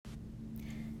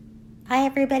Hi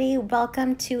everybody,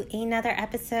 welcome to another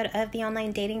episode of the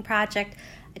Online Dating Project.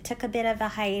 I took a bit of a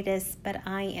hiatus, but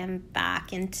I am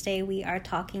back, and today we are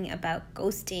talking about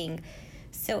ghosting.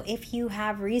 So if you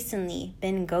have recently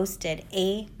been ghosted,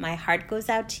 A, my heart goes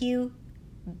out to you.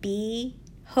 B,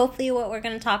 hopefully what we're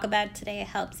going to talk about today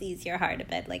helps ease your heart a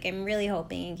bit. I'm really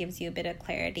hoping it gives you a bit of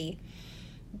clarity,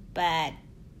 but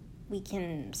we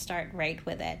can start right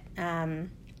with it.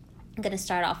 I'm going to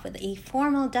start off with a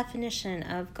formal definition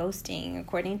of ghosting.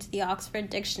 According to the Oxford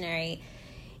Dictionary,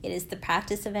 it is the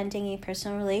practice of ending a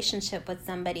personal relationship with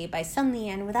somebody by suddenly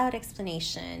and without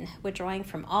explanation, withdrawing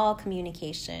from all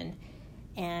communication.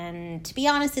 And to be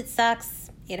honest, it sucks.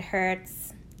 It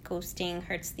hurts. Ghosting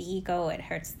hurts the ego. It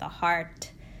hurts the heart.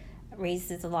 It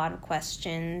raises a lot of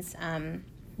questions.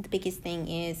 The biggest thing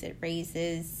is it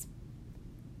raises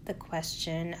the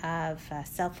question of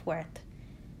self-worth.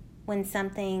 When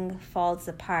something falls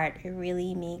apart, it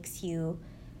really makes you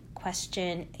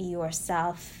question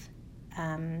yourself.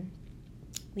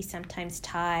 We sometimes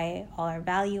tie all our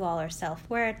value, all our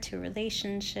self-worth to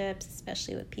relationships,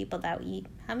 especially with people that we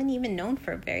haven't even known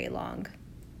for very long.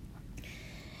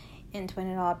 And when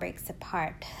it all breaks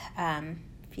apart,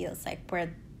 feels like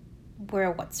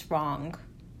we're what's wrong.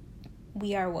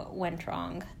 We are what went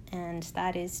wrong, and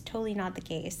that is totally not the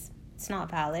case. It's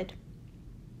not valid.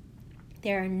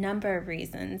 There are a number of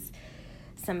reasons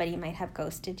somebody might have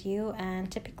ghosted you,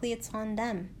 and typically it's on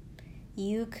them.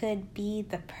 You could be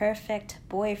the perfect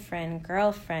boyfriend,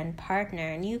 girlfriend, partner,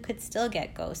 and you could still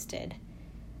get ghosted.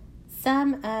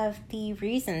 Some of the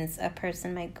reasons a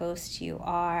person might ghost you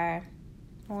are,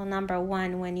 well, number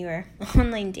one, when you're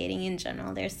online dating in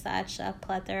general, there's such a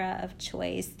plethora of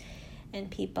choice,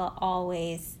 and people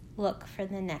always look for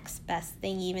the next best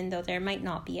thing, even though there might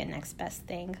not be a next best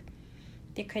thing.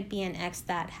 There could be an ex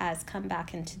that has come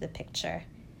back into the picture.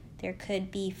 There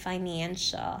could be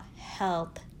financial,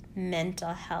 health,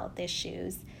 mental health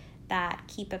issues that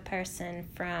keep a person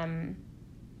from,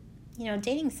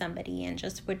 dating somebody and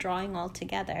just withdrawing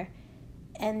altogether.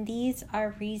 And these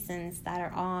are reasons that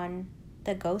are on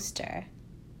the ghoster,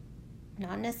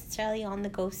 not necessarily on the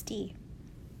ghostee.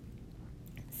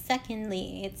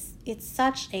 Secondly, it's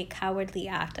such a cowardly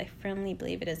act. I firmly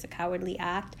believe it is a cowardly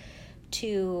act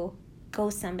to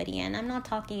ghost somebody. And I'm not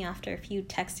talking after a few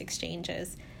text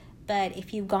exchanges, but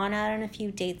if you've gone out on a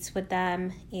few dates with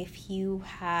them, if you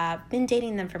have been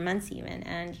dating them for months even,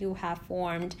 and you have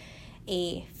formed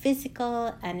a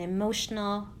physical and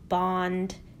emotional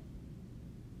bond,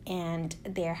 and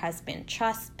there has been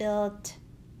trust built,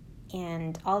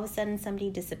 and all of a sudden somebody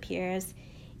disappears,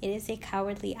 it is a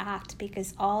cowardly act,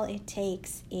 because all it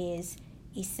takes is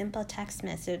a simple text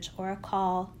message or a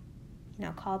call,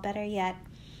 call better yet,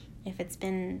 if it's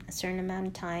been a certain amount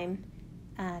of time,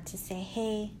 to say,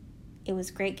 hey, it was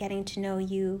great getting to know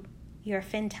you. You're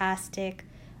fantastic.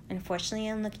 Unfortunately,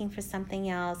 I'm looking for something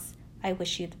else. I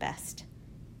wish you the best.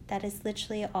 That is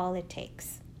literally all it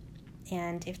takes.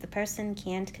 And if the person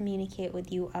can't communicate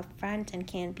with you up front and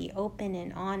can't be open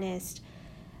and honest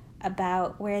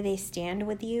about where they stand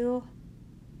with you,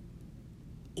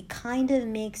 it kind of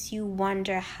makes you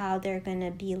wonder how they're going to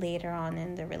be later on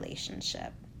in the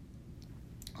relationship.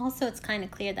 Also, it's kind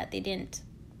of clear that they didn't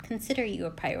consider you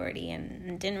a priority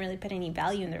and didn't really put any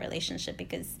value in the relationship,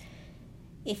 because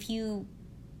if you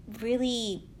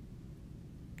really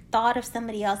thought of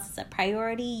somebody else as a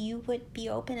priority, you would be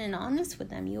open and honest with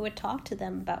them. You would talk to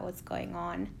them about what's going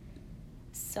on.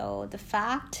 So the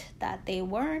fact that they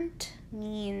weren't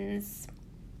means,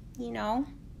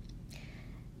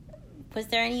 was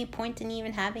there any point in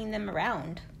even having them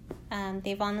around?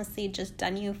 They've honestly just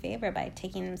done you a favor by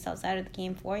taking themselves out of the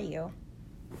game for you.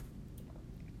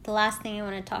 The last thing I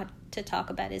want to talk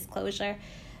about is closure.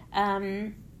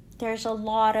 There's a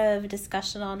lot of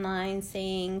discussion online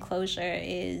saying closure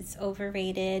is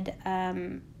overrated.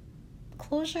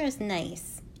 Closure is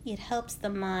nice. It helps the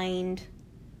mind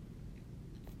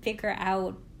figure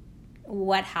out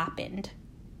what happened,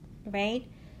 right?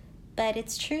 But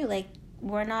it's true,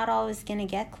 we're not always going to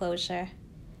get closure.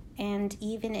 And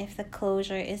even if the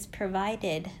closure is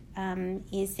provided,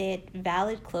 is it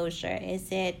valid closure?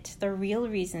 Is it the real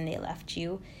reason they left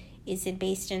you? Is it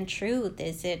based in truth?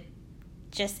 Is it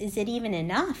even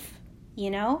enough?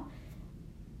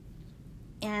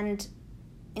 And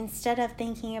instead of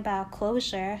thinking about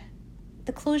closure,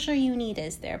 the closure you need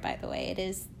is there, by the way. It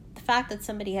is the fact that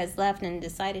somebody has left and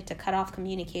decided to cut off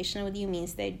communication with you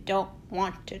means they don't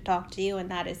want to talk to you, and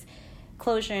that is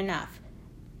closure enough.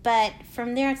 But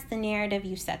from there, it's the narrative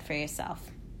you set for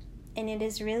yourself. And it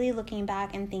is really looking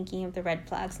back and thinking of the red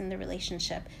flags in the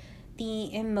relationship.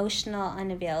 the emotional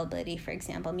unavailability, for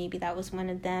example, maybe that was one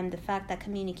of them. The fact that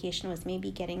communication was maybe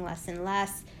getting less and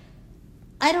less.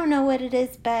 I don't know what it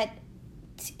is, but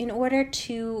in order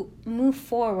to move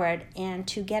forward and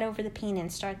to get over the pain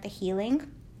and start the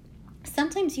healing,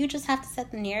 sometimes you just have to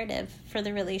set the narrative for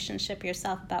the relationship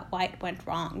yourself about why it went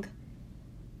wrong.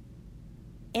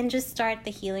 And just start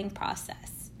the healing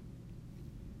process.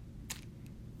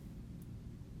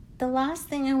 The last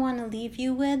thing I want to leave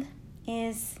you with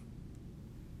is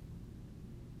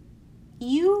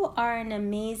you are an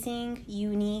amazing,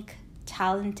 unique,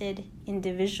 talented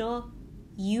individual.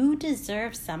 You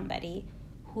deserve somebody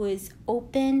who is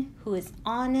open, who is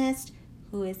honest,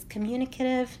 who is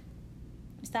communicative.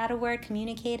 Is that a word?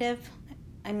 Communicative?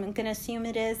 I'm going to assume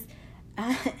it is.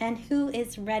 And who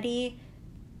is ready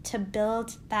to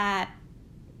build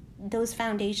those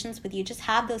foundations with you. Just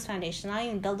have those foundations, not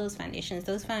even build those foundations.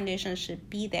 Those foundations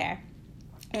should be there,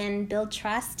 and build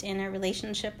trust in a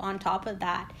relationship on top of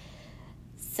that.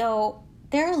 So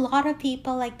there are a lot of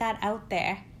people like that out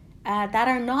there that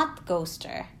are not the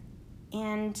ghoster.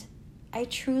 And I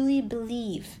truly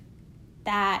believe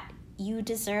that you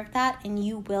deserve that and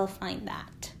you will find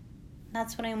that.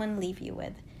 That's what I want to leave you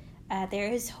with.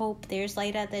 There is hope. There's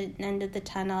light at the end of the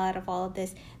tunnel out of all of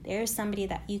this. There is somebody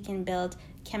that you can build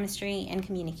chemistry and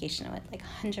communication with, like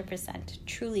 100%.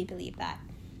 Truly believe that.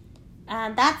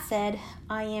 That said,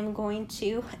 I am going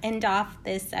to end off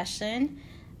this session.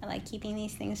 I like keeping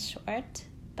these things short,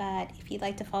 but if you'd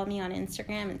like to follow me on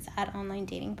Instagram, it's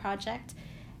 @OnlineDatingProject.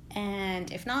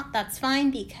 And if not, that's fine,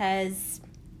 because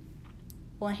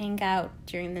we'll hang out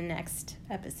during the next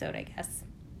episode, I guess.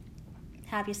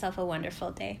 Have yourself a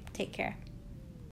wonderful day. Take care.